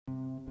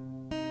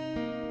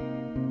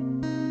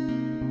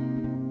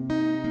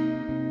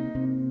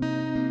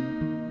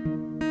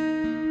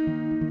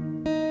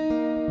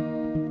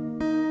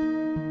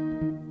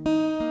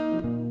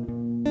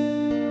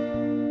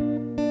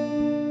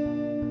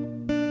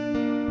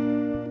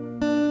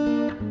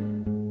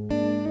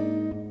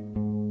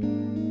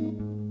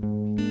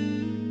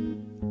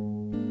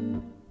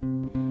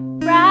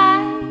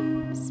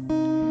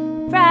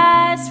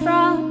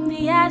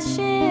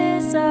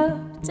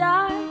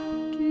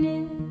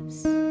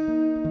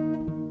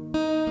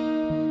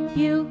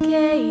You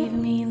gave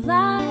me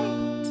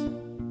light,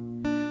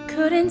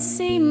 couldn't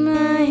see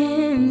my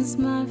hands,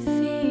 my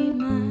feet,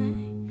 my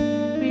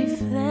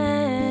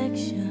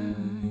reflection.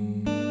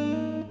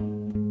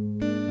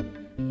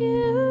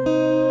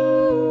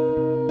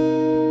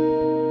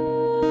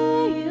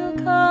 You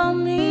called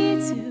me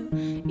to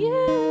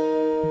you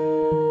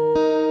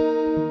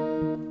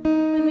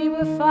when we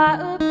were far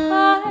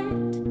apart,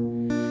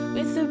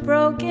 with a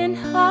broken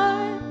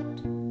heart,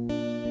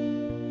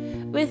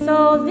 with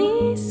all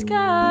these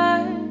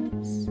scars.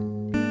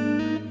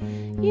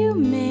 You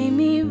made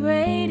me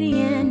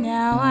radiant,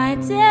 now I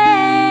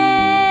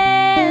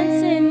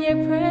dance in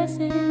your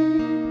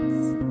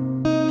presence.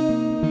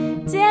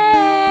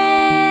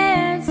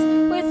 Dance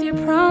with your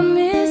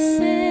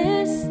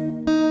promises.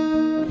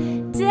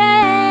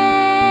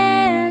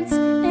 Dance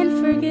in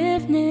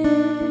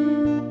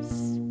forgiveness.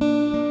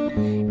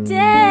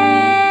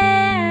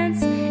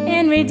 Dance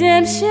in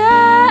redemption.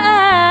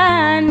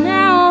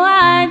 Now I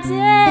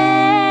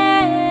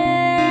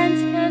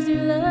dance 'cause you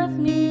love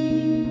me.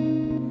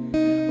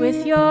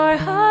 With your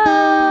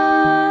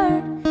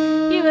heart,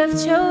 you have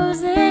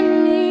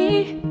chosen me.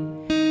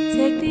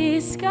 Take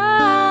these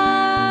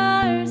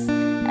scars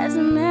as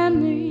a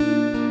memory,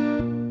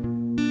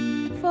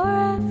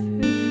 forever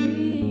free.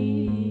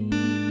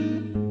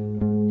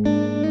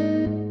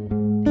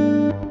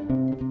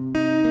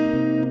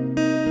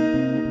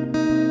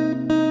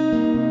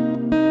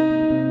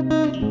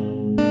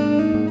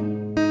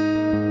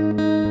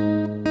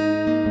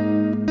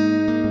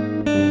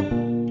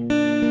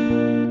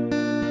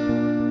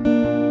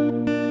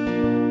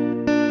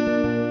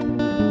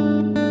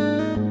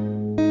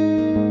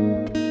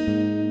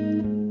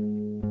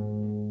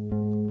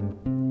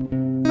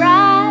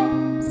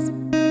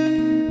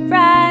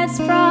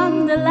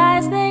 From the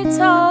lies they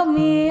told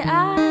me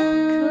I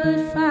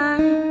could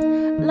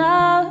find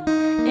love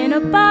in a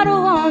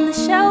bottle on the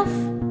shelf.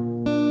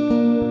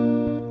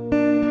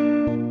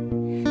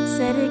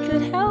 Said it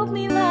could help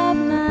me love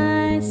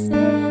myself.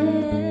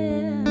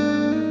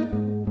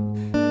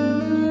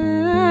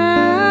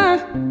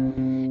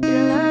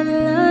 Your love, your love,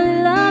 your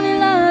love, your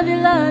love,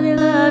 your love, your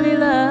love, your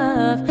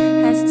love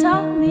has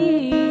taught me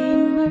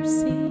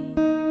mercy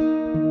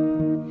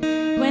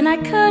when I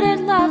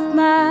couldn't love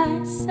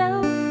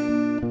myself.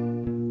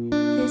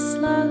 This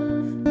love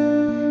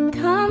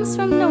comes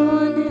from no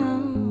one else.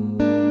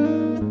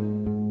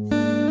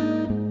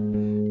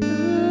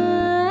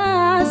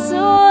 So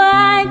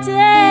I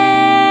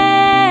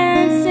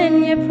dance in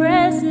your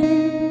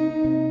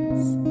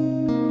presence.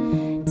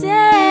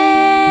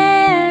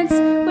 Dance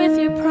with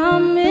your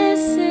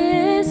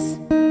promises.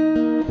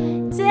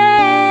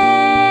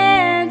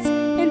 Dance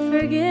in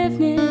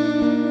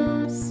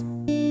forgiveness.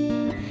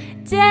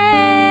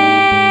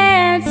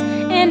 Dance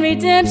in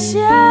redemption.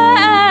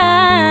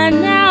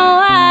 Now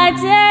I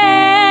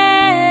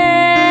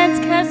dance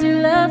 'cause you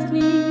love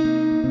me.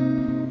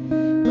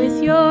 With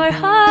your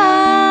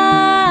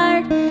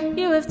heart,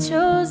 you have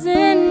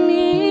chosen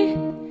me.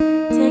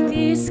 Take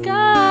these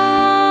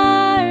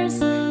scars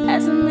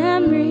as a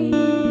memory,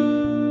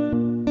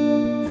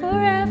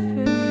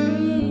 forever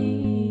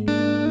free.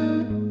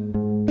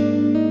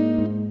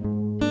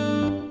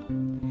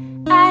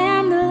 I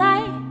am the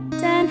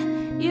light and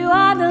you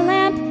are the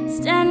lamp.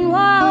 Stand,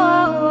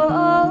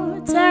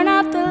 whoa, turn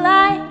up the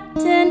light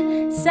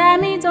inside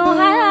me, don't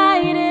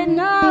hide it,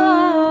 no.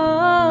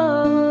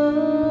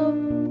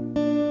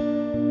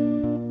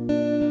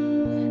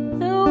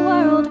 The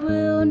world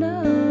will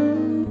know.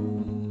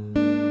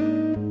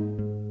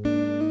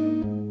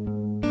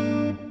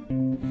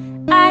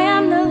 I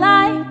am the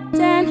light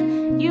and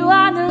you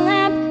are the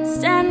lamp.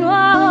 Stand,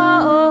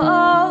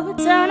 whoa,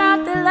 turn up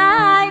the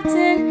light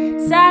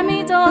inside me,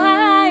 don't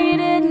hide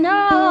it, no.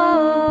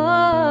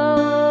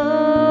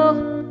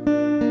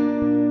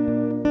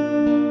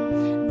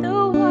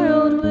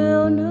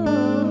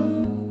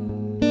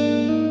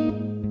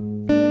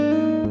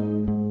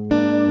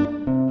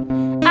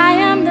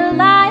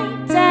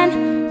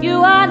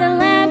 You are the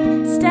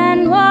lamp,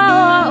 stand,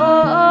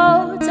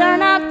 whoa,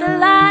 turn up the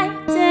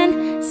light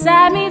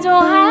inside me,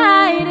 don't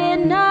hide it,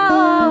 no.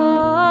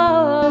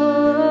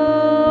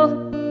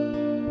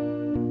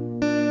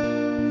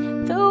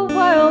 The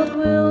world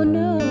will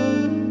know.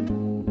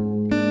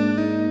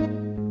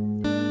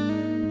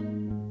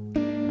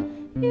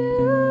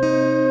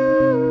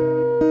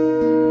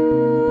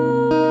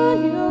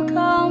 You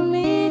call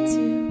me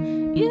to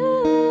you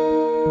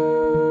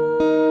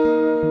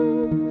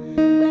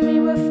when we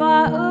were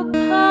far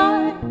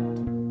apart,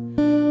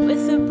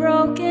 with a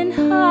broken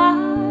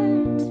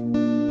heart,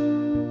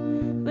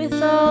 with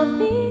all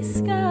these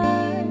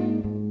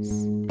scars.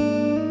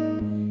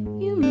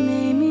 You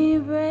made me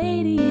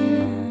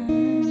radiant.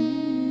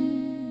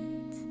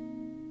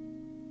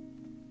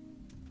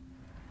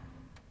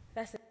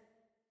 That's it.